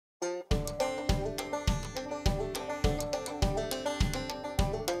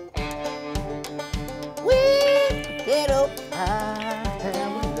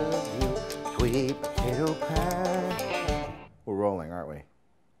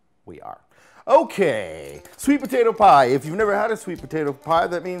We are. Okay, sweet potato pie. If you've never had a sweet potato pie,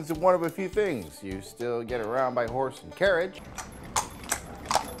 that means one of a few things. You still get around by horse and carriage.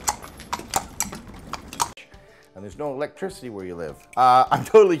 And there's no electricity where you live. I'm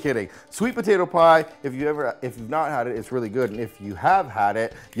totally kidding. Sweet potato pie, if you've not had it, it's really good. And if you have had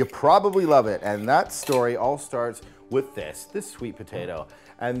it, you probably love it. And that story all starts with this sweet potato.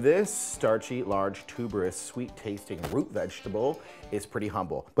 And this starchy, large, tuberous, sweet-tasting root vegetable is pretty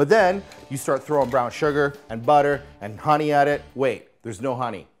humble. But then you start throwing brown sugar and butter and honey at it. Wait, there's no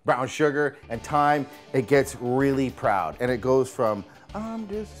honey. Brown sugar and thyme, it gets really proud. And it goes from, I'm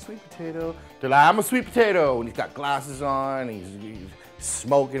just a sweet potato, to like, I'm a sweet potato. And he's got glasses on, he's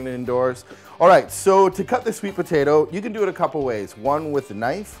smoking indoors. All right, so to cut the sweet potato, you can do it a couple ways. One with a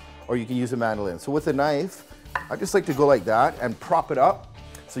knife, or you can use a mandolin. So with a knife, I just like to go like that and prop it up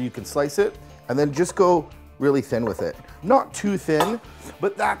so you can slice it, and then just go really thin with it. Not too thin,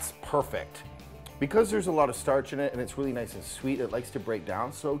 but that's perfect. Because there's a lot of starch in it and it's really nice and sweet, it likes to break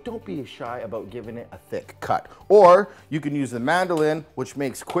down, so don't be shy about giving it a thick cut. Or you can use the mandolin, which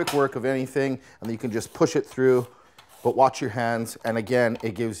makes quick work of anything, and then you can just push it through, but watch your hands, and again,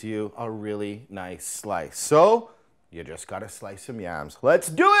 it gives you a really nice slice. So, you just gotta slice some yams. Let's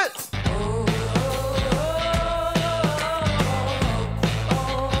do it!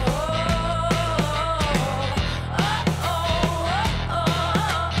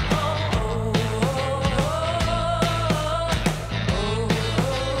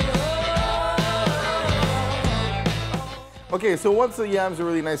 Okay, so once the yams are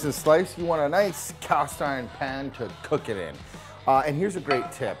really nice and sliced, you want a nice cast iron pan to cook it in. And here's a great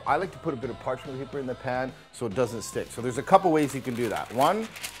tip. I like to put a bit of parchment paper in the pan so it doesn't stick. So there's a couple ways you can do that. One,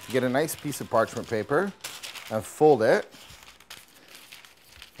 get a nice piece of parchment paper and fold it,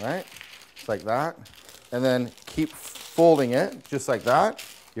 right? Just like that. And then keep folding it just like that.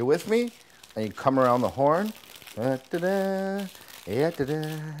 You're with me? And you come around the horn.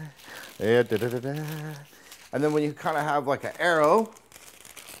 And then when you kind of have like an arrow,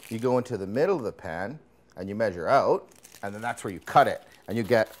 you go into the middle of the pan and you measure out, and then that's where you cut it, and you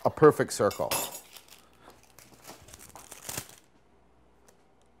get a perfect circle.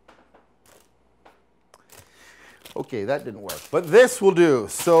 Okay, that didn't work, but this will do.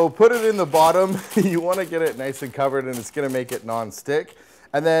 So put it in the bottom. You want to get it nice and covered, and it's going to make it non-stick.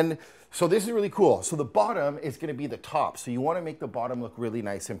 And then, so this is really cool. So the bottom is going to be the top. So you want to make the bottom look really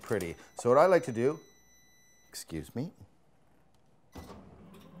nice and pretty. So what I like to do, excuse me.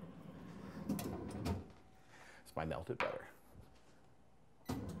 It's my melted butter.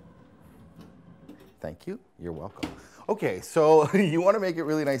 Thank you. You're welcome. Okay, so you want to make it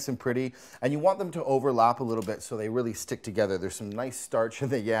really nice and pretty, and you want them to overlap a little bit so they really stick together. There's some nice starch in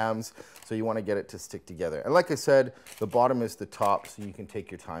the yams, so you want to get it to stick together. And like I said, the bottom is the top, so you can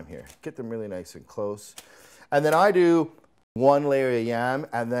take your time here. Get them really nice and close. And then I do one layer of yam,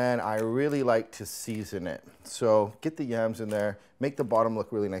 and then I really like to season it. So get the yams in there, make the bottom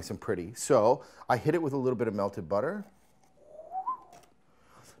look really nice and pretty. So I hit it with a little bit of melted butter,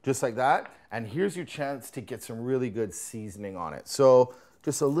 just like that. And here's your chance to get some really good seasoning on it. So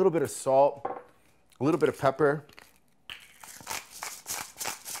just a little bit of salt, a little bit of pepper.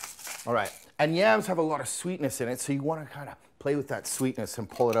 All right, and yams have a lot of sweetness in it, so you want to kind of play with that sweetness and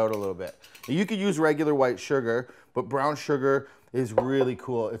pull it out a little bit. You could use regular white sugar, but brown sugar is really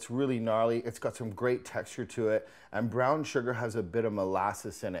cool. It's really gnarly. It's got some great texture to it. And brown sugar has a bit of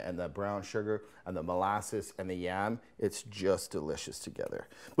molasses in it. And the brown sugar and the molasses and the yam, it's just delicious together.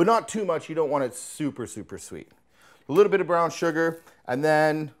 But not too much. You don't want it super, super sweet. A little bit of brown sugar, and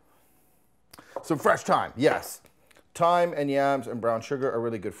then some fresh thyme. Yes, thyme and yams and brown sugar are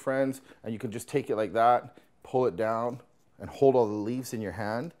really good friends. And you can just take it like that, pull it down, and hold all the leaves in your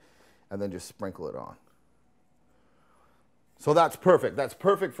hand, and then just sprinkle it on. So that's perfect. That's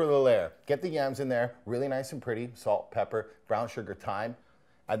perfect for the layer. Get the yams in there, really nice and pretty, salt, pepper, brown sugar, thyme,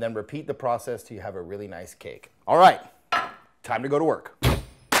 and then repeat the process till you have a really nice cake. All right, time to go to work.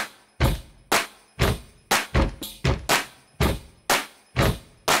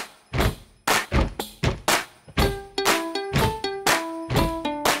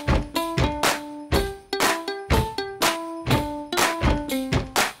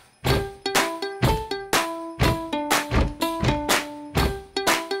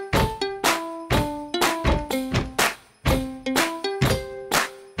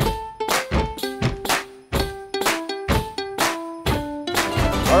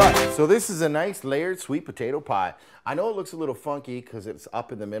 right, so this is a nice layered sweet potato pie. I know it looks a little funky because it's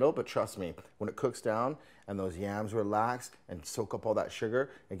up in the middle, but trust me, when it cooks down and those yams relax and soak up all that sugar,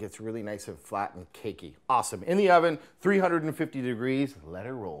 it gets really nice and flat and cakey. Awesome. In the oven, 350 degrees. Let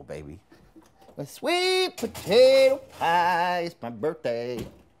it roll, baby. A sweet potato pie. It's my birthday.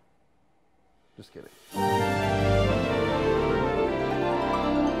 Just kidding.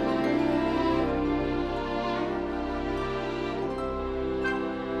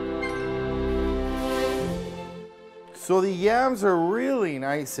 So the yams are really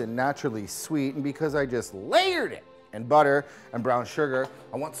nice and naturally sweet, and because I just layered it in butter and brown sugar,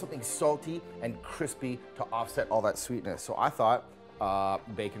 I want something salty and crispy to offset all that sweetness. So I thought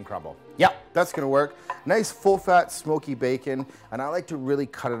bacon crumble. Yeah, that's gonna work. Nice full fat smoky bacon, and I like to really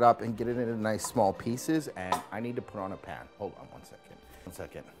cut it up and get it into nice small pieces, and I need to put on a pan. Hold on 1 second. 1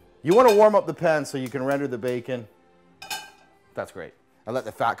 second. You wanna warm up the pan so you can render the bacon. That's great. And let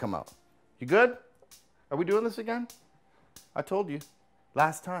the fat come out. You good? Are we doing this again? I told you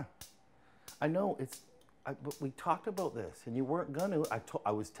last time. I know but we talked about this and you weren't gonna. We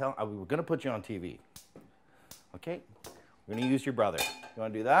were gonna put you on TV. Okay, we're gonna use your brother. You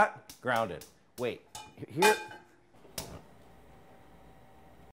wanna do that? Grounded. Wait, here.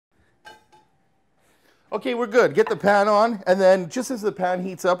 Okay, we're good. Get the pan on, and then just as the pan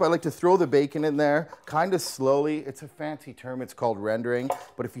heats up, I like to throw the bacon in there, kind of slowly. It's a fancy term, it's called rendering,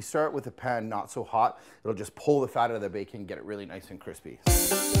 but if you start with the pan not so hot, it'll just pull the fat out of the bacon, get it really nice and crispy.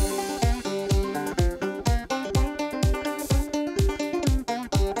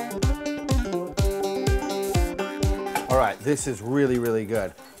 All right, this is really, really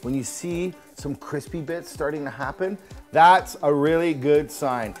good. When you see some crispy bits starting to happen, that's a really good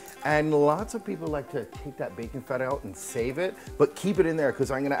sign. And lots of people like to take that bacon fat out and save it, but keep it in there because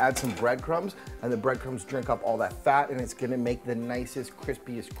I'm gonna add some breadcrumbs, and the breadcrumbs drink up all that fat, and it's gonna make the nicest,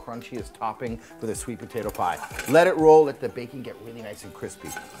 crispiest, crunchiest topping for the sweet potato pie. Let it roll, let the bacon get really nice and crispy.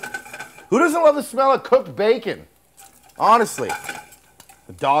 Who doesn't love the smell of cooked bacon? Honestly.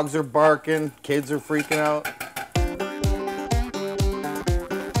 The dogs are barking, kids are freaking out.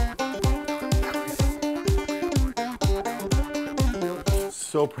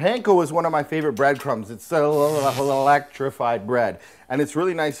 So panko is one of my favorite breadcrumbs. It's electrified bread, and it's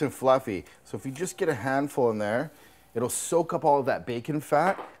really nice and fluffy. So if you just get a handful in there, it'll soak up all of that bacon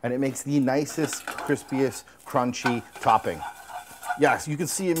fat, and it makes the nicest, crispiest, crunchy topping. Yes, you can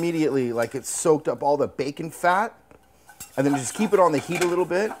see immediately like it's soaked up all the bacon fat, and then just keep it on the heat a little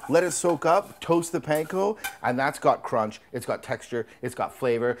bit, let it soak up, toast the panko, and that's got crunch, it's got texture, it's got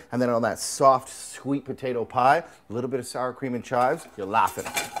flavor, and then on that soft, sweet potato pie, a little bit of sour cream and chives, you're laughing.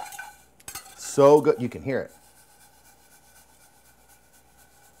 So good, you can hear it.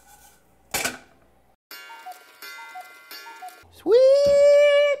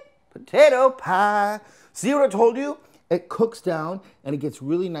 Sweet potato pie. See what I told you? It cooks down, and it gets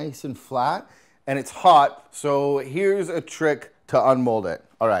really nice and flat, and it's hot, so here's a trick to unmold it.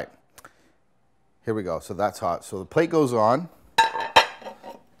 All right, here we go. So that's hot. So the plate goes on,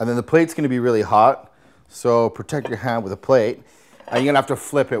 and then the plate's gonna be really hot, so protect your hand with a plate, and you're gonna have to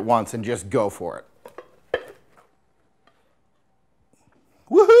flip it once and just go for it.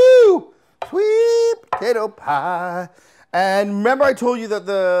 Woohoo! Sweet potato pie. And remember I told you that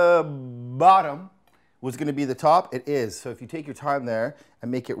the bottom was gonna be the top? It is. So if you take your time there and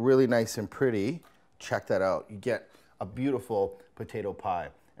make it really nice and pretty, check that out. You get a beautiful potato pie.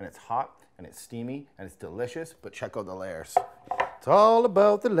 And it's hot, and it's steamy, and it's delicious, but check out the layers. It's all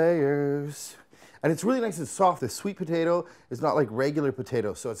about the layers. And it's really nice and soft. The sweet potato is not like regular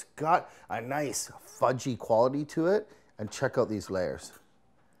potato, so it's got a nice fudgy quality to it. And check out these layers.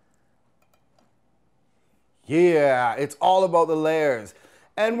 Yeah, it's all about the layers.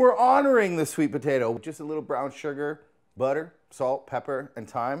 And we're honoring the sweet potato with just a little brown sugar, butter, salt, pepper, and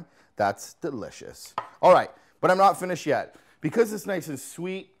thyme. That's delicious. All right, but I'm not finished yet. Because it's nice and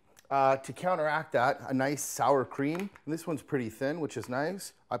sweet, to counteract that, a nice sour cream. And this one's pretty thin, which is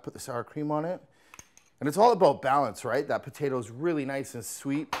nice. I put the sour cream on it. And it's all about balance, right? That potato's really nice and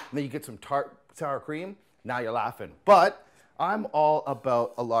sweet. And then you get some tart sour cream. Now you're laughing. But I'm all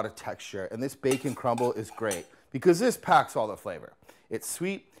about a lot of texture. And this bacon crumble is great because this packs all the flavor. It's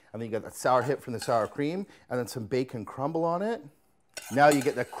sweet, and then you got that sour hit from the sour cream, and then some bacon crumble on it. Now you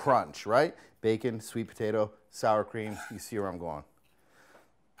get the crunch, right? Bacon, sweet potato, sour cream. You see where I'm going.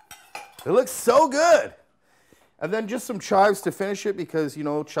 It looks so good. And then just some chives to finish it because, you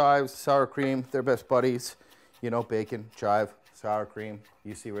know, chives, sour cream, they're best buddies. You know, bacon, chive, sour cream.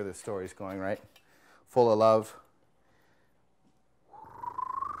 You see where the story's going, right? Full of love.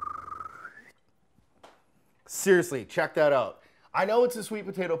 Seriously, check that out. I know it's a sweet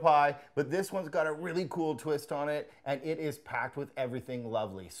potato pie, but this one's got a really cool twist on it, and it is packed with everything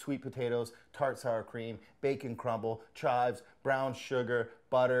lovely. Sweet potatoes, tart sour cream, bacon crumble, chives, brown sugar,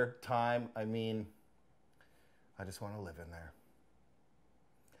 butter, thyme. I mean, I just want to live in there.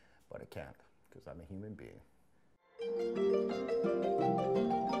 But I can't, because I'm a human being.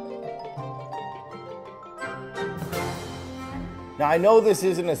 Now, I know this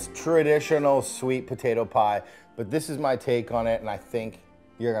isn't a traditional sweet potato pie, but this is my take on it, and I think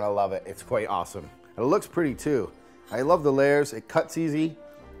you're gonna love it. It's quite awesome. And it looks pretty too. I love the layers. It cuts easy.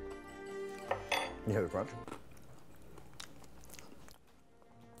 You hear the crunch?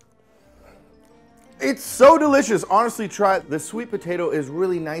 It's so delicious. Honestly, try it. The sweet potato is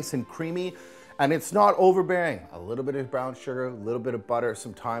really nice and creamy, and it's not overbearing. A little bit of brown sugar, a little bit of butter,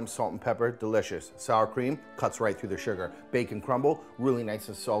 some thyme, salt and pepper, delicious. Sour cream cuts right through the sugar. Bacon crumble, really nice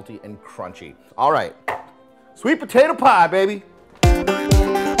and salty and crunchy. All right, sweet potato pie, baby.